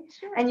story?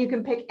 Sure. And you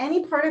can pick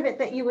any part of it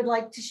that you would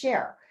like to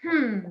share.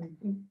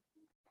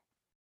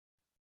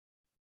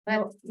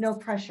 No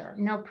pressure.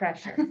 No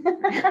pressure.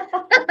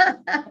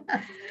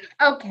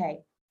 Okay.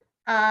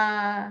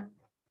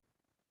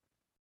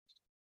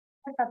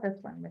 What about this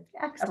one?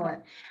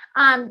 Excellent.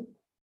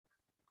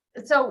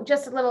 So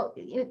just a little,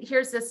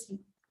 here's this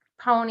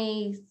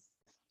pony's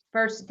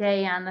first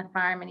day on the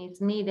farm, and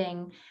he's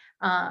meeting,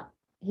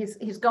 he's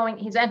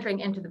entering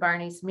into the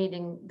barn, he's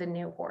meeting the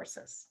new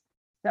horses.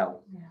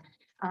 So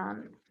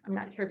I'm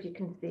not sure if you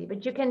can see,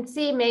 but you can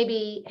see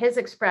maybe his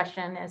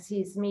expression as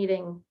he's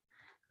meeting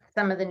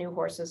some of the new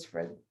horses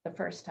for the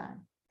first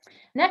time.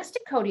 Next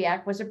to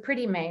Kodiak was a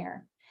pretty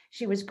mare.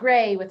 She was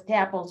gray with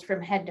dapples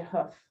from head to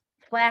hoof,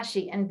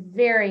 flashy and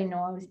very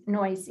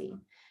noisy.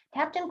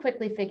 Captain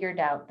quickly figured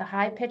out the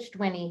high-pitched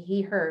whinny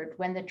he heard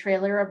when the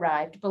trailer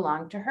arrived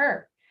belonged to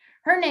her.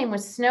 Her name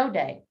was Snow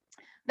Day.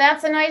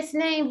 That's a nice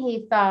name,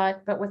 he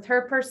thought, but with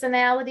her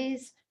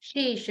personalities,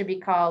 she should be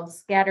called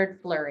Scattered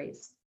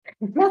Flurries.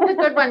 That's a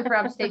good one for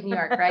upstate New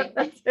York, right?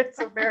 It's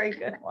a very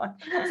good one.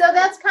 So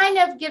that's kind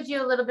of gives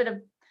you a little bit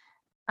of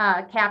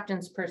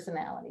Captain's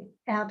personality.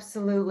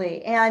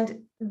 Absolutely.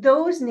 And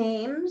those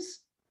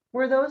names,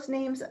 were those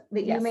names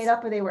that you Yes. made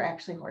up, or they were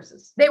actually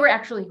horses? They were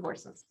actually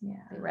horses.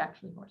 Yeah. They were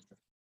actually horses.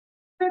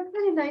 So it's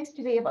really nice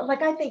to be able,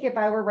 like, I think if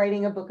I were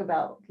writing a book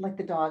about like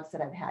the dogs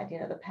that I've had,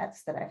 the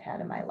pets that I've had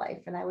in my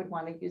life, and I would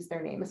want to use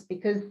their names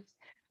because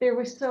they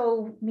were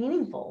so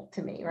meaningful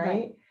to me,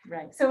 right?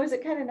 Right. So is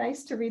it kind of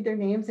nice to read their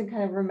names and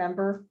kind of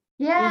remember?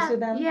 Yeah, These are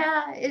them?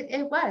 yeah,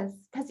 it was,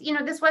 because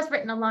this was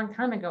written a long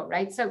time ago,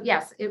 right? So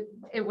yes,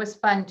 it was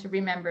fun to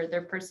remember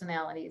their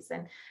personalities,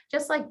 and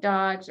just like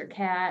dogs or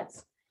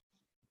cats,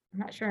 I'm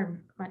not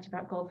sure much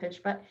about goldfish,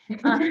 but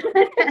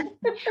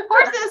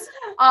horses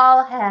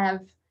all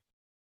have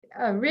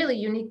a really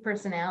unique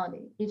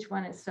personality. Each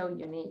one is so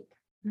unique.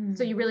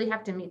 So you really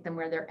have to meet them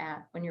where they're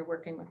at when you're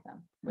working with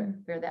them,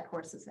 where that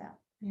horse is at,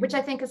 which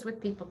I think is with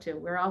people too.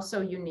 We're all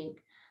so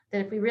unique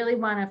that if we really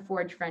want to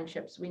forge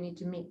friendships, we need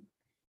to meet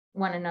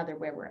one another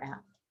where we're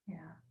at.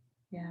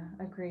 Yeah,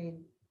 agreed.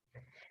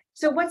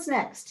 So what's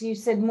next? You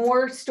said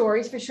more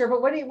stories for sure,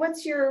 but what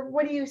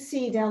do you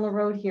see down the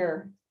road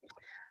here?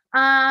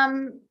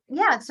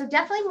 Yeah, so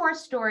definitely more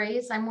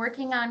stories. I'm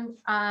working on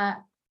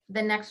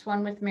the next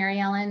one with Mary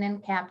Ellen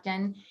and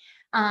Captain.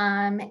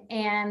 And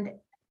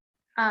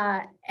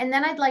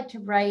then I'd like to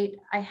write,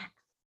 I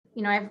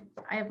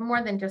have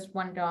more than just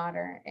one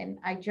daughter, and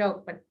I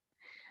joke, but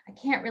I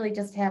can't really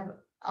just have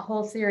a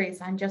whole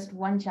series on just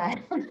one child.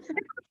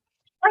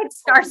 I'd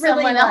start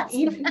someone else.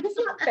 It's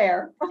not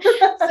fair.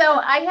 So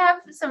I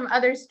have some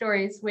other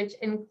stories which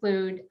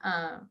include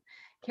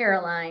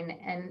Caroline,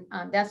 and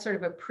that's sort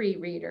of a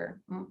pre-reader,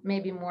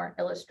 maybe more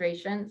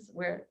illustrations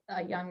where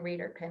a young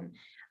reader can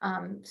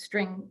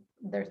string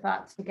their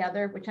thoughts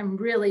together, which I'm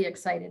really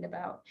excited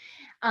about.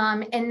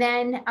 And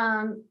then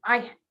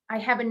I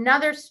have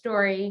another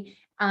story,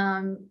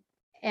 and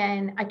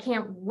I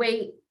can't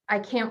wait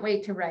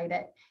to write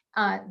it.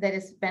 That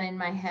has been in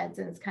my head,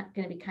 and it's going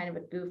to be kind of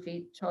a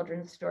goofy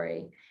children's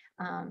story.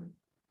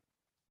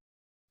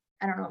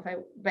 I don't know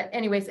but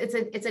anyways,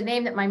 it's a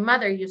name that my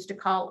mother used to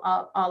call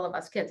all of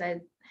us kids. I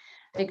had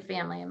a big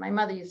family, and my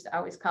mother used to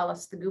always call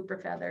us the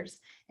Gooper Feathers.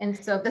 And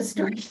so the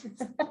story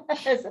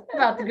is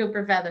about the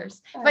Gooper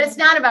Feathers, but it's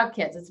not about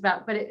kids. It's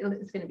about, but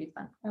it's going to be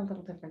fun. A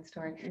little different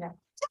story. Yeah.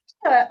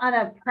 On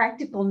a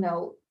practical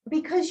note,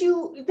 because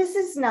this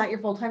is not your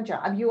full-time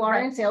job, you are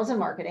in sales and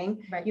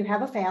marketing, you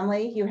have a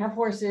family, you have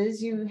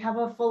horses, you have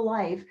a full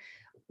life.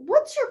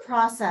 What's your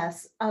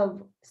process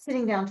of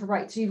sitting down to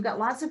write? So you've got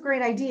lots of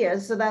great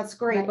ideas, so that's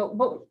great, but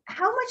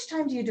how much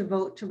time do you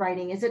devote to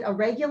writing? Is it a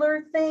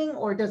regular thing,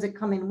 or does it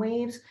come in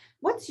waves?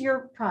 What's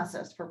your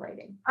process for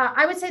writing?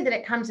 I would say that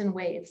it comes in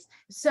waves.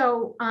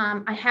 So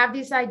I have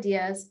these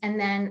ideas, and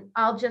then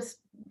I'll just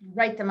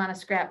write them on a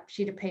scrap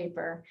sheet of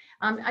paper.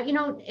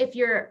 If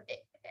you're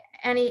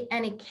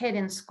any kid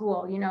in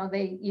school,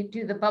 you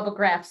do the bubble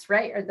graphs,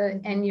 right?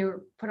 And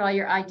you put all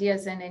your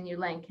ideas in and you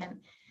link.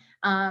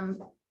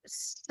 And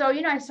so,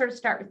 I sort of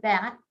start with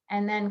that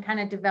and then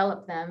kind of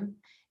develop them.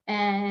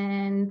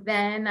 And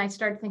then I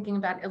start thinking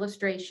about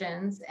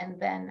illustrations and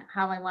then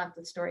how I want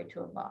the story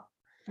to evolve.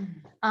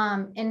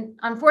 And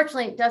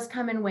unfortunately, it does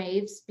come in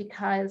waves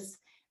because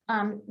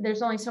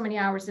there's only so many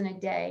hours in a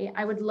day.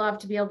 I would love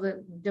to be able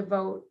to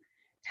devote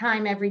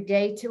time every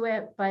day to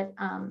it, but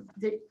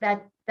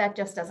that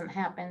just doesn't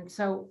happen.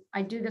 So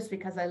I do this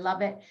because I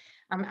love it.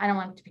 I don't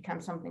want it to become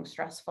something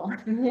stressful.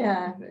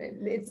 Yeah,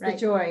 it's the Right.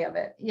 joy of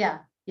it. Yeah.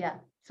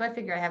 So I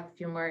figure I have a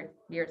few more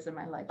years of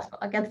my life. So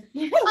I'll get it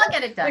We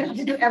done.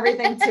 can do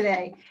everything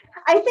today.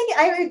 I think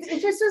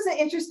it just was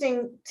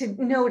interesting to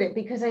note it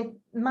because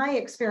my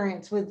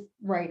experience with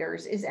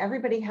writers is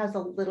everybody has a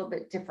little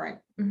bit different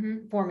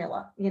Mhm.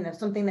 formula,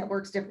 something that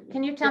works different.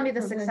 Can you tell me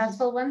the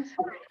successful ones?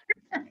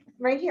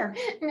 Right here.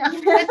 No.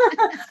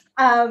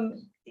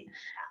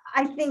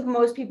 I think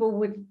most people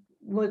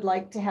would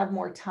like to have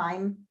more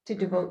time to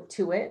devote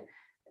to it.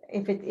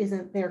 If it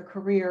isn't their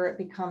career, it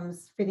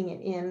becomes fitting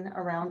it in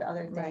around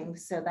other Right.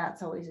 things. So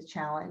that's always a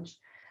challenge.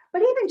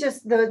 But even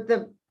just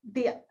the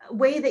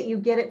way that you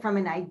get it from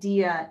an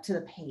idea to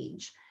the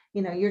page,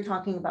 you're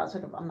talking about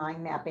sort of a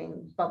mind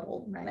mapping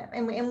bubble. Right.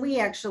 And we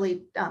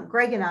actually,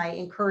 Greg and I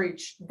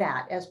encourage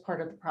that as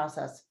part of the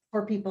process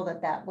for people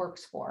that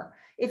works for.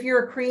 If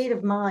you're a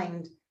creative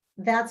mind,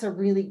 that's a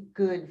really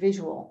good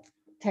visual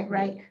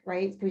technique,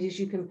 right? Because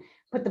you can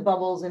put the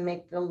bubbles and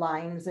make the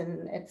lines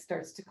and it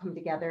starts to come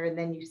together and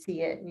then you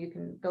see it and you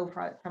can go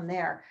from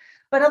there.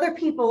 But other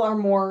people are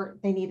more,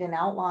 they need an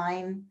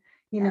outline.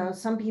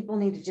 Some people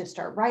need to just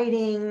start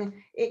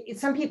writing.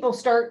 Some people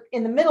start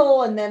in the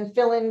middle and then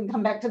fill in,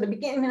 come back to the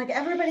beginning. Like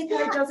everybody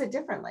kind of does it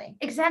differently.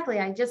 Exactly.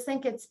 I just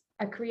think it's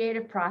a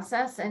creative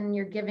process and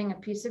you're giving a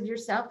piece of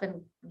yourself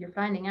and you're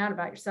finding out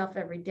about yourself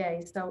every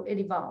day. So it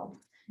evolves,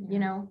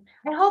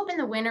 I hope in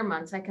the winter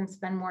months I can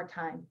spend more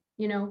time,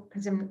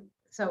 because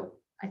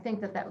I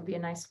think that would be a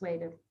nice way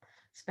to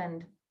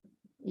spend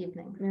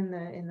evening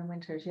in the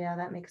winters. Yeah,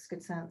 that makes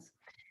good sense.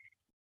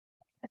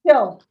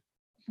 So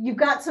you've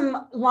got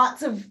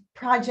lots of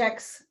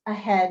projects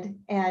ahead,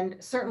 and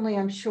certainly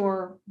I'm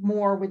sure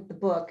more with the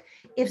book.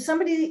 If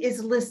somebody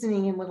is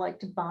listening and would like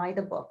to buy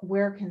the book,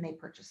 where can they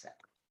purchase it?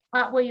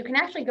 Well, you can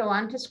actually go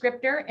on to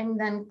Scripter and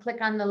then click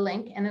on the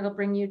link and it'll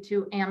bring you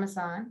to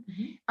Amazon.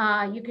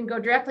 You can go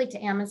directly to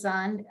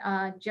Amazon,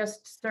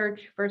 just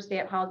search First Day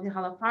at Halsey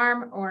Hollow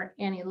Farm or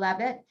Annie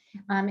Levitt,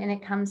 and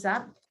it comes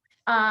up.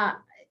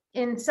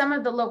 In some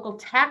of the local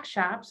tack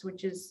shops,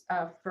 which is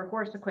for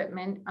horse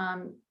equipment,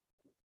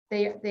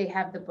 they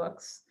have the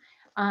books.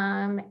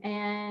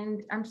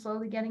 And I'm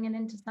slowly getting it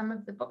into some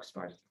of the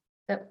bookstores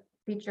that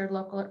feature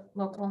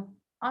local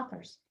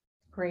authors.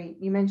 Great.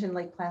 You mentioned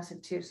Lake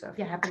Placid too. So if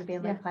you happen to be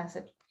in Lake Yeah.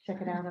 Placid, check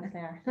it out up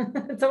there.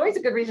 It's always a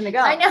good reason to go.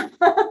 I know.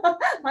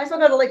 Might as well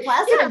go to Lake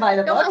Placid and buy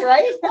the go book, on.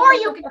 right? Or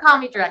you can call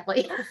me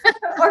directly.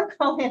 Or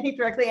call Annie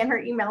directly, and her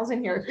email's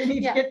in here if you need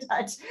to get in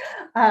touch.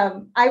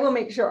 I will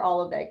make sure all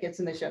of that gets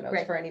in the show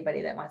notes for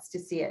anybody that wants to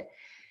see it.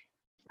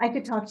 I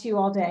could talk to you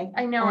all day.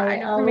 I know.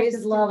 I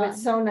always love it.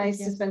 It's So nice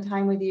to spend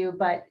time with you,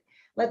 but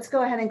let's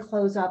go ahead and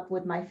close up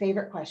with my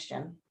favorite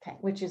question,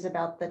 which is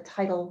about the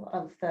title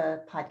of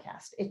the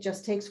podcast. It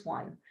Just Takes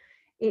One.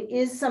 It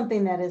is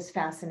something that is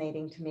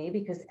fascinating to me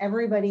because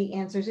everybody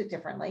answers it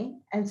differently.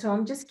 And so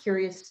I'm just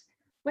curious,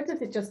 what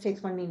does It Just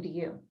Takes One mean to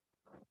you?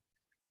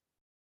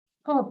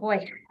 Oh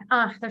boy,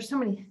 there's so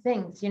many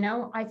things,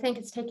 I think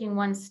it's taking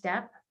one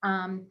step.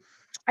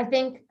 I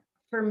think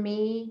for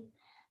me,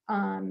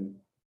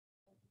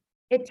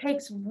 it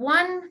takes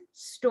one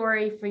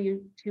story for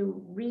you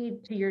to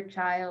read to your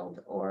child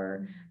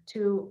or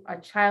to a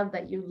child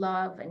that you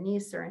love, a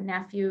niece or a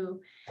nephew,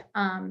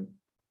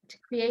 to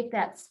create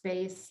that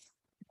space,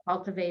 to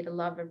cultivate a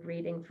love of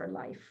reading for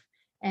life.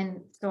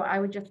 And so I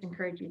would just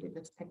encourage you to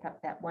just pick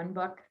up that one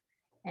book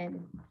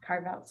and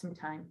carve out some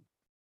time.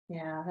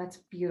 Yeah, that's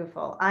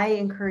beautiful. I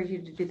encourage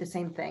you to do the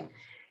same thing.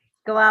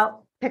 Go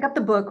out, pick up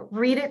the book,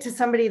 read it to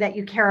somebody that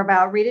you care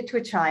about, read it to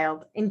a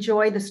child,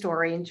 enjoy the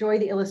story, enjoy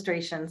the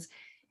illustrations.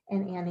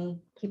 And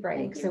Annie, keep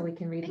writing so we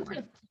can read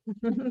more.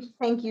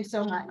 Thank you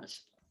so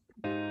much.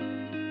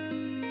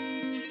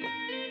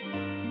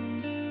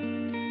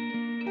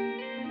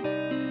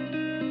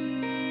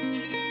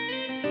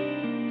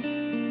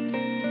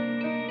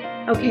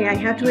 Okay, I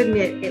have to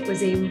admit, it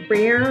was a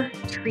rare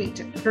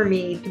treat for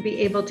me to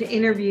be able to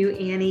interview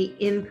Annie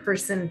in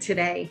person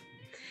today.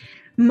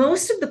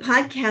 Most of the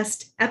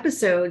podcast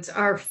episodes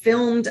are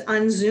filmed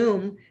on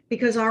Zoom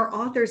because our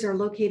authors are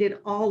located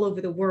all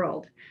over the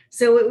world.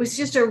 So it was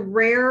just a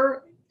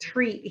rare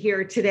treat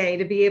here today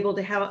to be able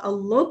to have a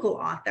local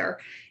author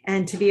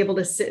and to be able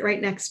to sit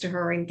right next to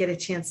her and get a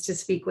chance to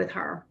speak with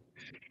her.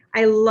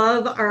 I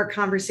love our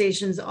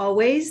conversations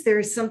always.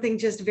 There's something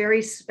just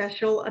very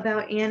special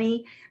about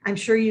Annie. I'm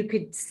sure you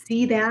could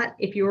see that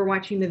if you were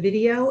watching the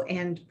video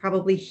and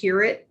probably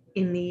hear it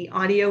in the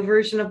audio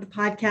version of the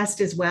podcast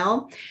as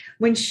well.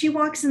 When she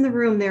walks in the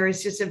room, there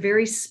is just a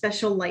very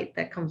special light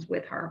that comes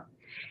with her.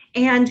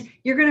 And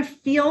you're going to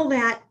feel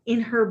that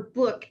in her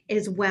book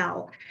as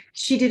well.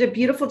 She did a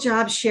beautiful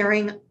job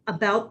sharing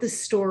about the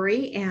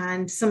story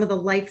and some of the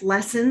life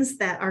lessons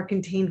that are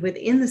contained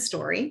within the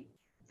story.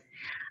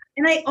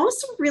 And I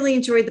also really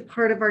enjoyed the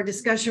part of our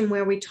discussion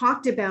where we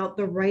talked about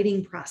the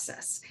writing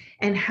process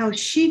and how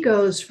she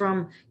goes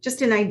from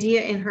just an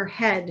idea in her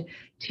head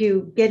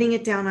to getting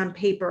it down on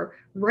paper,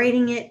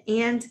 writing it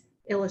and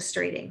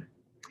illustrating.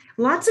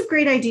 Lots of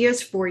great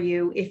ideas for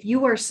you if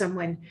you are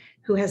someone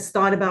who has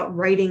thought about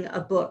writing a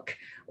book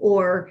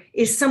or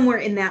is somewhere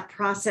in that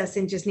process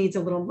and just needs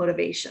a little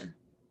motivation.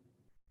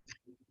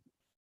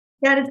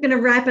 That is going to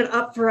wrap it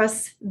up for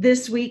us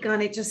this week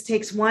on It Just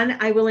Takes One.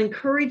 I will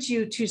encourage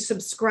you to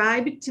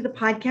subscribe to the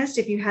podcast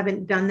if you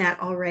haven't done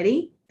that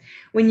already.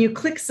 When you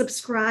click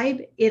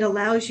subscribe, it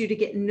allows you to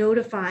get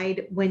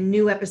notified when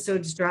new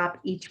episodes drop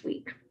each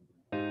week.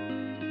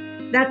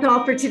 That's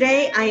all for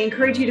today. I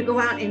encourage you to go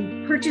out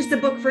and purchase the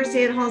book First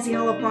Day at Halsey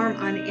Hollow Farm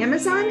on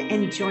Amazon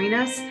and join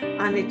us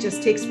on It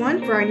Just Takes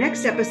One for our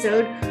next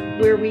episode,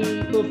 where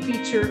we will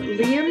feature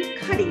Liam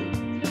Cuddy,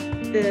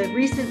 the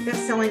recent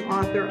best-selling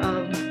author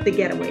of The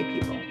Getaway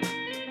People.